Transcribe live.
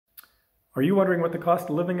Are you wondering what the cost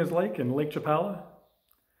of living is like in Lake Chapala?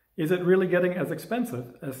 Is it really getting as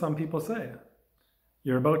expensive as some people say?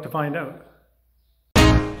 You're about to find out.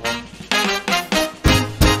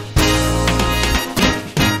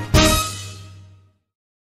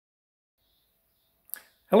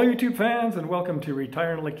 Hello YouTube fans, and welcome to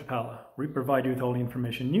Retire in Lake Chapala. We provide you with all the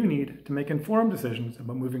information you need to make informed decisions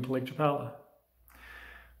about moving to Lake Chapala.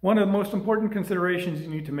 One of the most important considerations you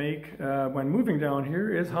need to make when moving down here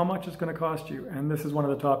is how much it's going to cost you. And this is one of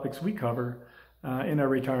the topics we cover in our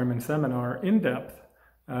retirement seminar in depth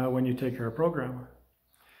when you take our program.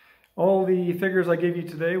 All the figures I give you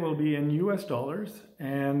today will be in US dollars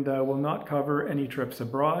and will not cover any trips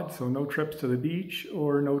abroad. So no trips to the beach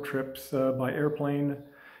or no trips by airplane.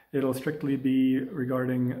 It'll strictly be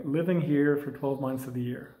regarding living here for 12 months of the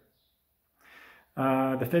year.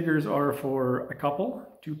 The figures are for a couple,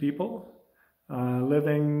 2 people,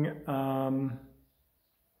 living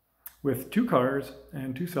with 2 cars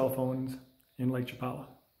and 2 cell phones in Lake Chapala.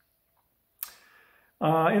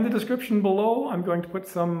 In the description below, I'm going to put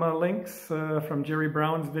some links from Jerry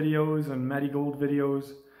Brown's videos and MaddieGold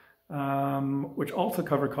videos, which also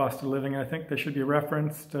cover cost of living. I think they should be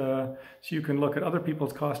referenced so you can look at other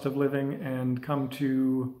people's cost of living and come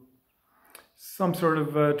to some sort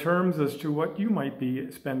of terms as to what you might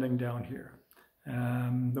be spending down here.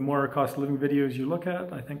 The more cost of living videos you look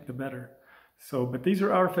at, I think the better. But these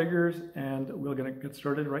are our figures, and we're going to get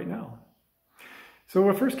started right now. So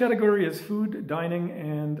our first category is food, dining,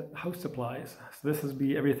 and house supplies. So this would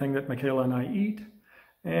be everything that Michaela and I eat,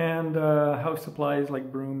 and house supplies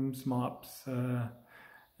like brooms, mops,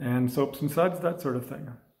 and soaps and suds, that sort of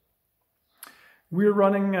thing. We're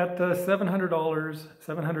running at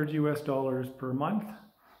 $700 US dollars per month,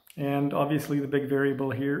 and obviously the big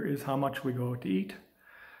variable here is how much we go out to eat.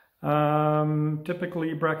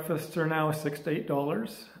 Typically breakfasts are now $6 to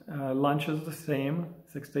 $8, lunch is the same,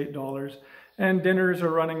 $6 to $8, and dinners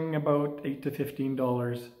are running about $8 to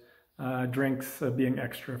 $15, drinks being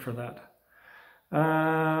extra for that.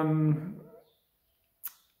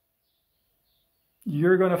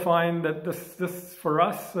 You're going to find that this for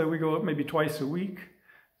us, we go out maybe twice a week,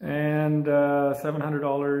 and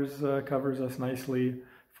 $700 covers us nicely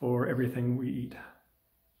for everything we eat.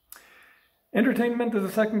 Entertainment is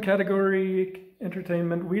the second category.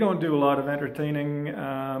 Entertainment, we don't do a lot of entertaining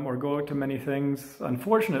or go out to many things.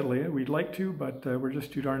 Unfortunately, we'd like to, but we're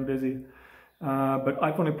just too darn busy. But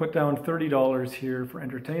I've only put down $30 here for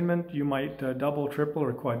entertainment. You might double, triple,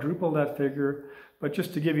 or quadruple that figure. But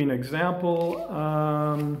just to give you an example,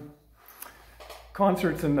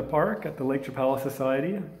 concerts in the park at the Lake Chapala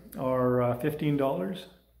Society are $15.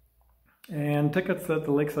 And tickets at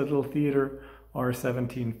the Lakeside Little Theater are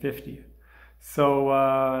 $17.50. So,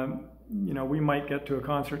 you know, we might get to a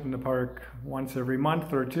concert in the park once every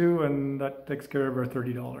month or 2, and that takes care of our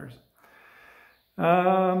 $30.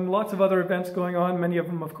 Lots of other events going on. Many of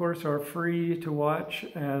them, of course, are free to watch,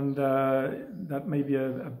 and that may be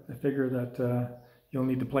a figure that you'll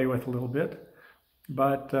need to play with a little bit.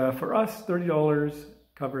 But for us, $30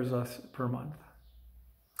 covers us per month.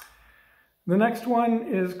 The next one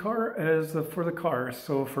is for the cars.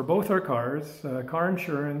 So for both our cars, car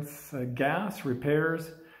insurance, gas,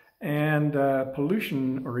 repairs, and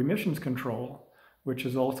pollution or emissions control, which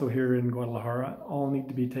is also here in Guadalajara, all need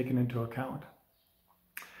to be taken into account.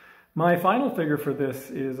 My final figure for this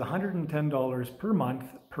is $110 per month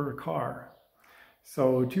per car.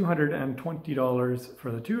 So $220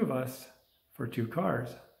 for the 2 of us for 2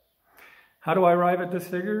 cars. How do I arrive at this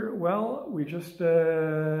figure? Well, we just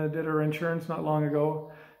did our insurance not long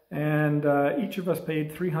ago, and each of us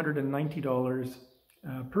paid $390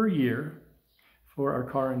 per year for our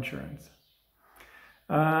car insurance.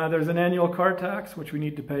 There's an annual car tax, which we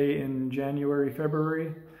need to pay in January,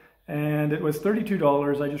 February, and it was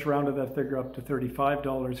 $32. I just rounded that figure up to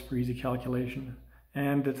 $35 for easy calculation,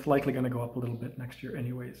 and it's likely going to go up a little bit next year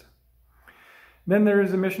anyways. Then there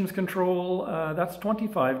is emissions control. That's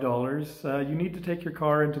 $25. You need to take your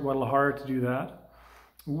car into Guadalajara to do that.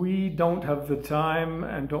 We don't have the time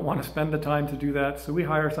and don't want to spend the time to do that, so we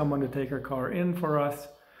hire someone to take our car in for us,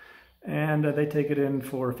 and they take it in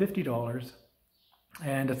for $50.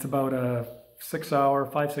 And it's about a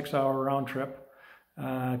 5-6 hour round trip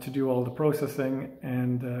to do all the processing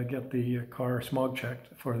and get the car smog checked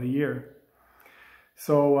for the year.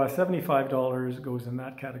 So $75 goes in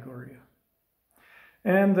that category.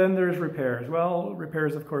 And then there's repairs. Well,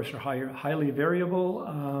 repairs, of course, are highly variable.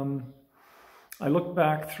 I looked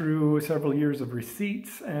back through several years of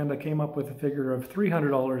receipts, and I came up with a figure of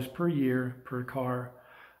 $300 per year per car.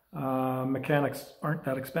 Mechanics aren't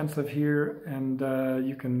that expensive here, and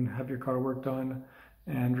you can have your car worked on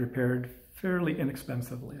and repaired fairly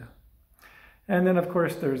inexpensively. And then of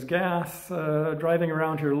course there's gas. Driving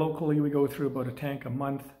around here locally, we go through about a tank a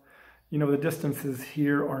month. You know, the distances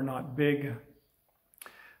here are not big.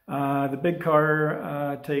 The big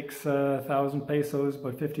car takes 1,000 pesos,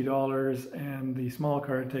 about $50, and the small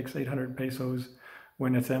car takes 800 pesos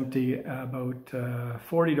when it's empty, about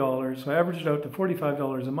 $40. So I averaged it out to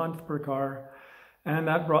 $45 a month per car, and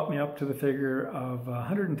that brought me up to the figure of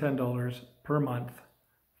 $110 per month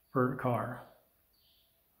per car.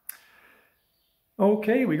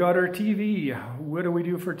 Okay, we got our TV. What do we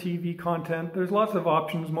do for TV content? There's lots of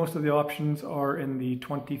options. Most of the options are in the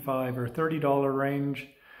 $25 or $30 range.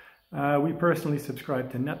 We personally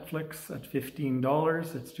subscribe to Netflix at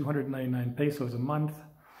 $15. It's 299 pesos a month.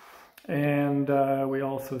 And we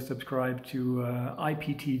also subscribe to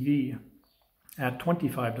IPTV at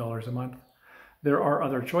 $25 a month. There are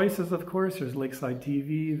other choices, of course. There's Lakeside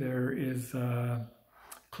TV. There is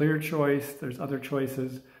Clear Choice. There's other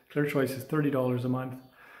choices. Clear Choice is $30 a month.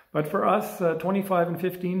 But for us, 25 and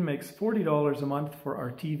 15 makes $40 a month for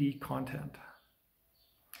our TV content.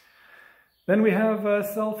 Then we have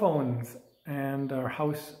cell phones and our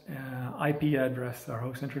house IP address, our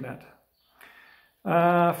house internet.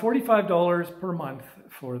 $45 per month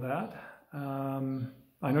for that.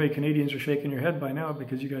 I know you Canadians are shaking your head by now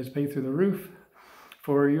because you guys pay through the roof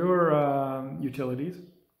for your utilities.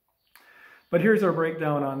 But here's our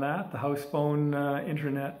breakdown on that. The house phone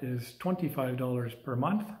internet is $25 per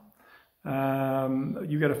month.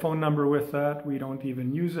 You get a phone number with that. We don't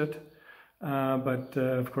even use it. But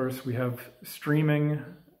of course we have streaming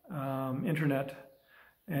internet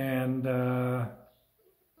and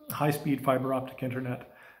high-speed fiber optic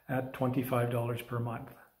internet at $25 per month.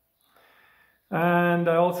 And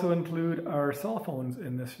I also include our cell phones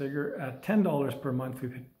in this figure at $10 per month.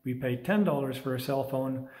 We pay $10 for a cell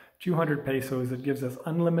phone, 200 pesos. That gives us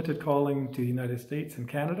unlimited calling to the United States and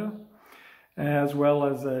Canada, as well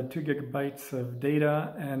as 2 gigabytes of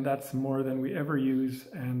data, and that's more than we ever use.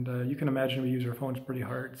 And you can imagine we use our phones pretty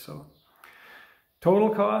hard. So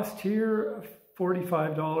total cost here,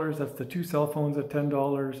 $45. That's the 2 cell phones at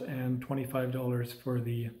 $10 and $25 for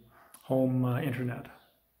the home internet.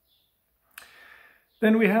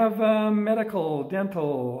 Then we have medical,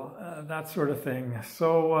 dental, that sort of thing.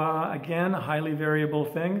 So again, a highly variable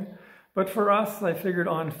thing. But for us, I figured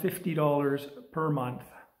on $50 per month.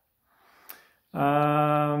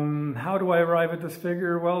 How do I arrive at this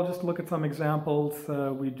figure? Well, just look at some examples.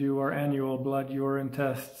 We do our annual blood urine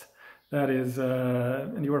tests. That is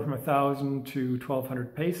anywhere from 1,000 to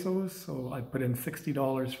 1,200 pesos. So I put in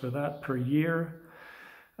 $60 for that per year.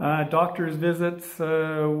 Doctor's visits,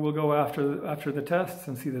 we'll go after the tests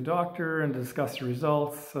and see the doctor and discuss the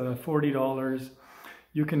results, $40.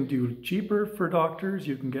 You can do cheaper for doctors.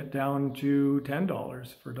 You can get down to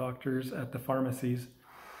 $10 for doctors at the pharmacies,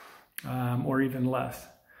 or even less.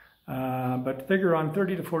 But figure on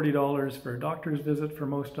 $30 to $40 for a doctor's visit for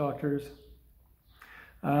most doctors.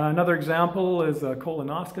 Another example is a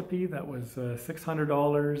colonoscopy. That was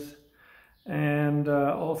 $600. And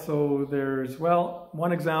also there's, well,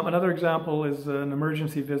 another example is an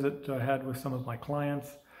emergency visit I had with some of my clients.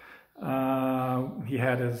 He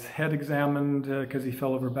had his head examined because he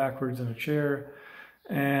fell over backwards in a chair,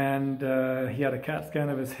 and he had a CAT scan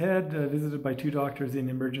of his head, visited by 2 doctors in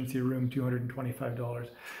the emergency room, $225.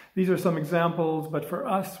 These are some examples, but for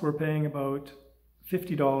us, we're paying about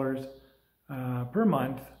 $50 per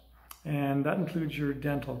month, and that includes your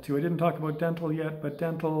dental too. I didn't talk about dental yet, but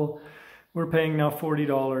dental, we're paying now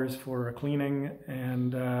 $40 for a cleaning,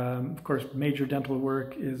 and of course major dental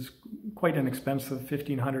work is quite inexpensive.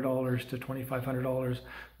 $1,500 to $2,500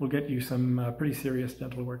 will get you some pretty serious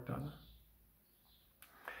dental work done.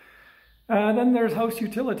 Then there's house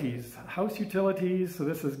utilities. House utilities, so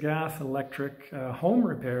this is gas, electric, home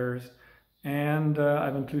repairs, and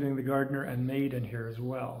I'm including the gardener and maid in here as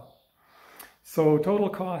well. So total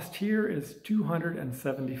cost here is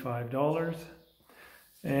 $275.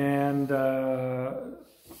 And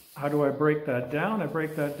how do I break that down? I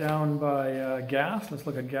break that down by gas. Let's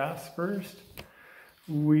look at gas first.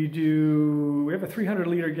 We have a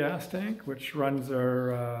 300-liter gas tank, which runs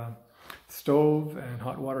our stove and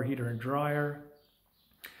hot water heater and dryer.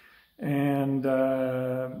 And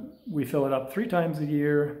we fill it up 3 times a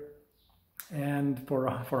year, and for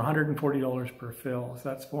 $140 per fill. So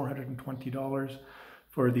that's $420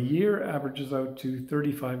 for the year, averages out to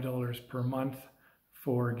 $35 per month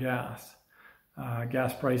for gas.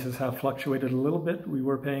 Gas prices have fluctuated a little bit. We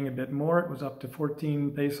were paying a bit more. It was up to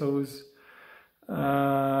 14 pesos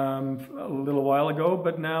a little while ago,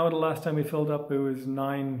 but now the last time we filled up it was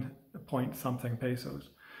 9 point something pesos.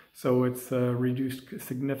 So it's reduced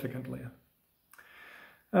significantly.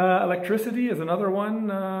 Electricity is another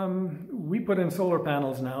one. We put in solar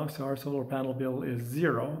panels now, so our solar panel bill is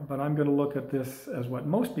zero, but I'm going to look at this as what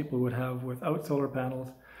most people would have without solar panels.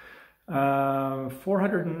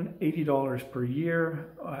 $480 per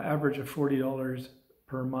year, average of $40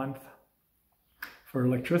 per month for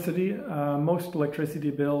electricity. Most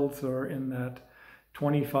electricity bills are in that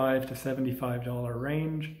 $25 to $75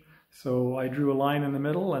 range. So I drew a line in the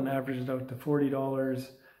middle and averaged it out to $40.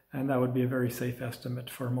 And that would be a very safe estimate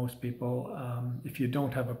for most people if you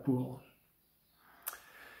don't have a pool.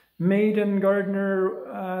 Maid and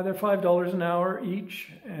gardener, they're $5 an hour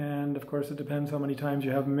each. And of course, it depends how many times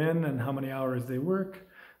you have them in and how many hours they work.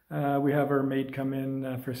 We have our maid come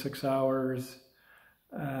in for 6 hours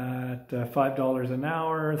at $5 an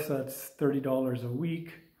hour. So that's $30 a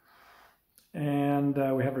week. And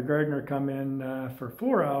we have our gardener come in for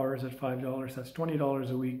 4 hours at $5. That's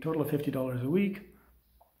 $20 a week, total of $50 a week,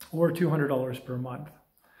 or $200 per month.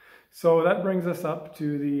 So that brings us up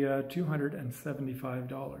to the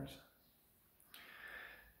 $275.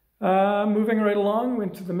 Moving right along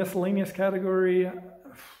into the miscellaneous category.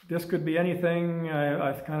 This could be anything.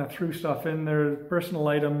 I've kind of threw stuff in there, personal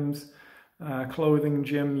items, clothing,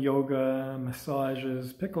 gym, yoga,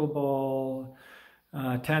 massages, pickleball,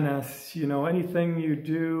 tennis, you know, anything you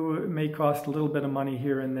do may cost a little bit of money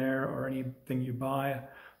here and there, or anything you buy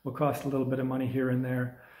will cost a little bit of money here and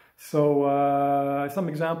there. So some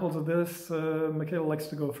examples of this, Michaela likes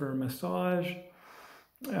to go for a massage.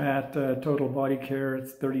 At Total Body Care,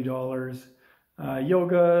 it's $30.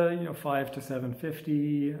 Yoga, you know, $5 to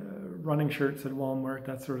 $7.50. Running shirts at Walmart,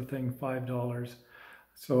 that sort of thing, $5.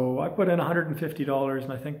 So I put in $150,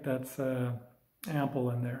 and I think that's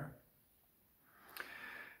ample in there.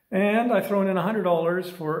 And I've thrown in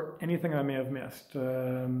 $100 for anything I may have missed.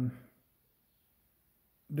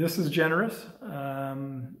 This is generous.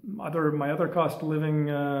 My other cost of living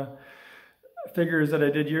figures that I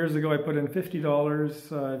did years ago, I put in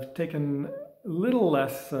 $50. I've taken a little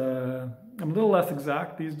less, I'm a little less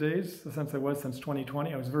exact these days since I was since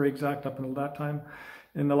 2020. I was very exact up until that time.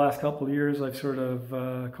 In the last couple of years, I've sort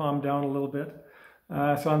of calmed down a little bit.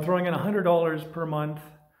 So I'm throwing in $100 per month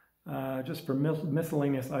just for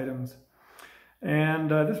miscellaneous items. And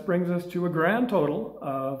this brings us to a grand total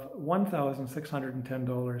of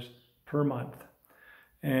 $1,610 per month.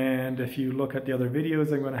 And if you look at the other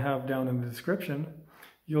videos I'm going to have down in the description,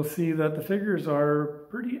 you'll see that the figures are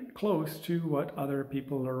pretty close to what other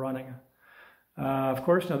people are running. Of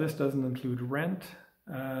course, now this doesn't include rent,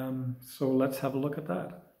 so let's have a look at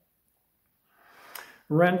that.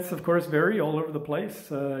 Rents, of course, vary all over the place.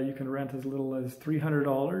 You can rent as little as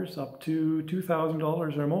 $300 up to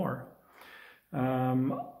 $2,000 or more.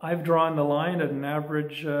 I've drawn the line at an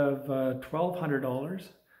average of $1,200,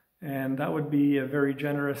 and that would be a very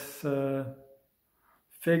generous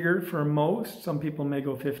figure for most. Some people may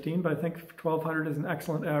go 15, but I think 1,200 is an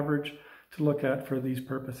excellent average to look at for these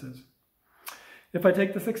purposes. If I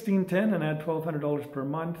take the 1610 and add $1,200 per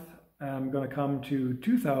month, I'm going to come to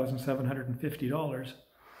 $2,750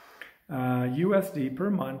 USD per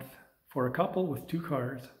month for a couple with 2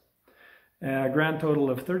 cars. A grand total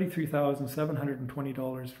of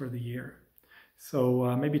 $33,720 for the year.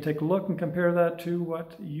 So maybe take a look and compare that to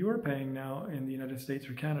what you're paying now in the United States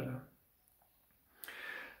or Canada.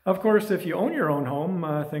 Of course, if you own your own home,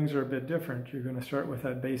 things are a bit different. You're going to start with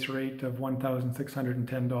that base rate of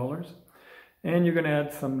 $1,610. And you're going to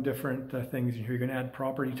add some different things. You're going to add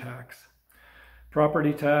property tax.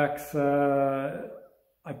 Property tax,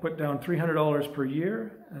 I put down $300 per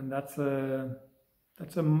year, and that's an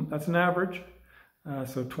average.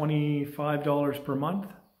 So $25 per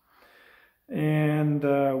month. And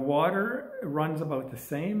water runs about the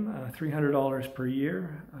same, $300 per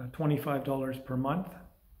year, $25 per month.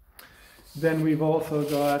 Then we've also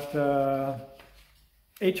got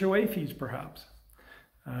HOA fees, perhaps.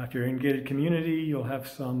 If you're in a gated community, you'll have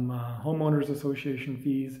some homeowners association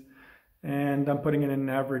fees. And I'm putting in an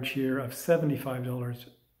average here of $75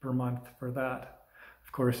 per month for that.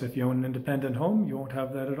 Of course, if you own an independent home, you won't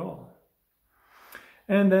have that at all.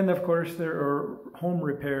 And then, of course, there are home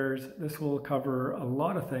repairs. This will cover a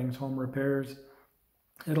lot of things, home repairs.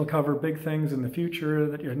 It'll cover big things in the future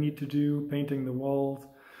that you need to do, painting the walls,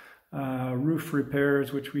 roof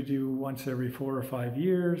repairs, which we do once every 4 or 5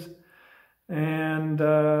 years. And,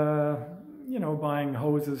 you know, buying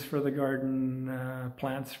hoses for the garden,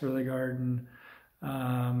 plants for the garden,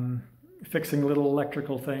 fixing little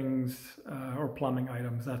electrical things or plumbing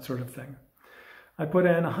items, that sort of thing. I put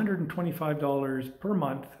in $125 per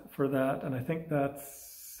month for that, and I think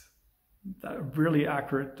that's a really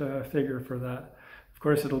accurate figure for that. Of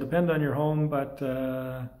course, it'll depend on your home, but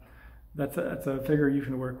that's a figure you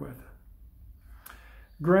can work with.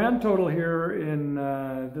 Grand total here in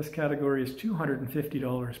this category is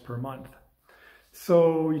 $250 per month.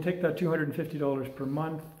 So you take that $250 per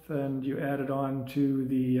month and you add it on to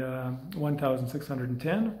the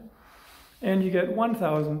 $1,610, and you get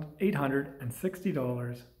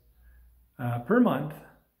 $1,860 per month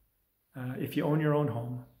if you own your own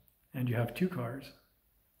home and you have 2 cars.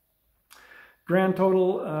 Grand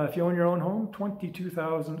total, if you own your own home,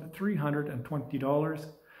 $22,320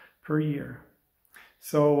 per year.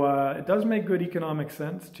 So it does make good economic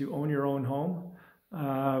sense to own your own home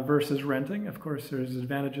versus renting. Of course, there's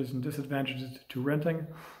advantages and disadvantages to renting,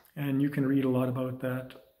 and you can read a lot about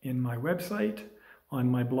that in my website, on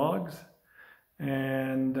my blogs,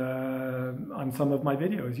 and on some of my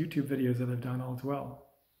videos, YouTube videos that I've done as well.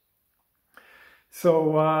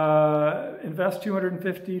 So invest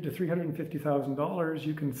 $250,000 to $350,000.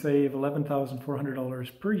 You can save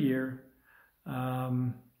 $11,400 per year,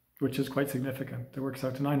 which is quite significant. It works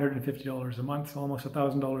out to $950 a month, so almost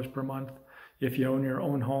 $1,000 per month if you own your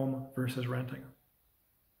own home versus renting.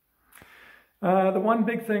 The one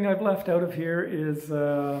big thing I've left out of here is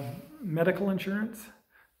medical insurance.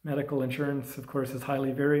 Medical insurance, of course, is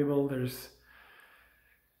highly variable.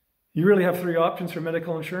 You really have 3 options for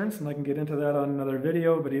medical insurance, and I can get into that on another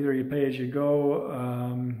video, but either you pay as you go,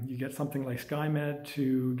 you get something like SkyMed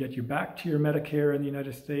to get you back to your Medicare in the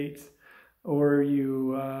United States, or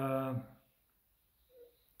you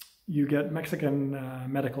get Mexican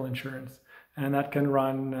medical insurance, and that can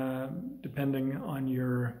run, depending on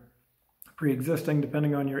your pre-existing,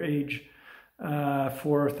 depending on your age,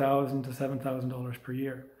 $4,000 to $7,000 per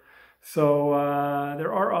year. So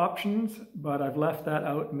there are options, but I've left that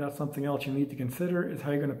out, and that's something else you need to consider, is how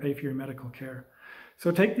you're going to pay for your medical care. So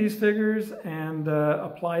take these figures and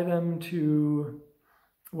apply them to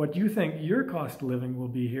what you think your cost of living will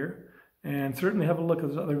be here. And certainly have a look at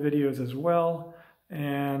those other videos as well,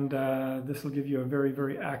 and this will give you a very,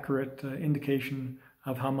 very accurate indication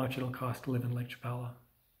of how much it'll cost to live in Lake Chapala.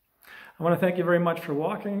 I want to thank you very much for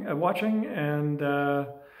watching, and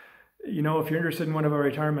you know, if you're interested in one of our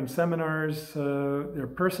retirement seminars, they're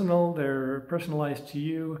personal, they're personalized to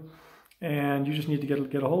you, and you just need to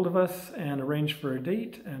get a hold of us and arrange for a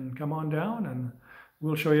date and come on down, and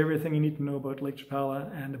we'll show you everything you need to know about Lake Chapala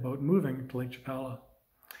and about moving to Lake Chapala.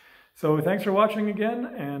 So thanks for watching again,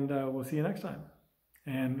 and we'll see you next time.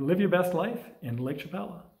 And live your best life in Lake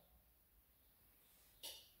Chapala.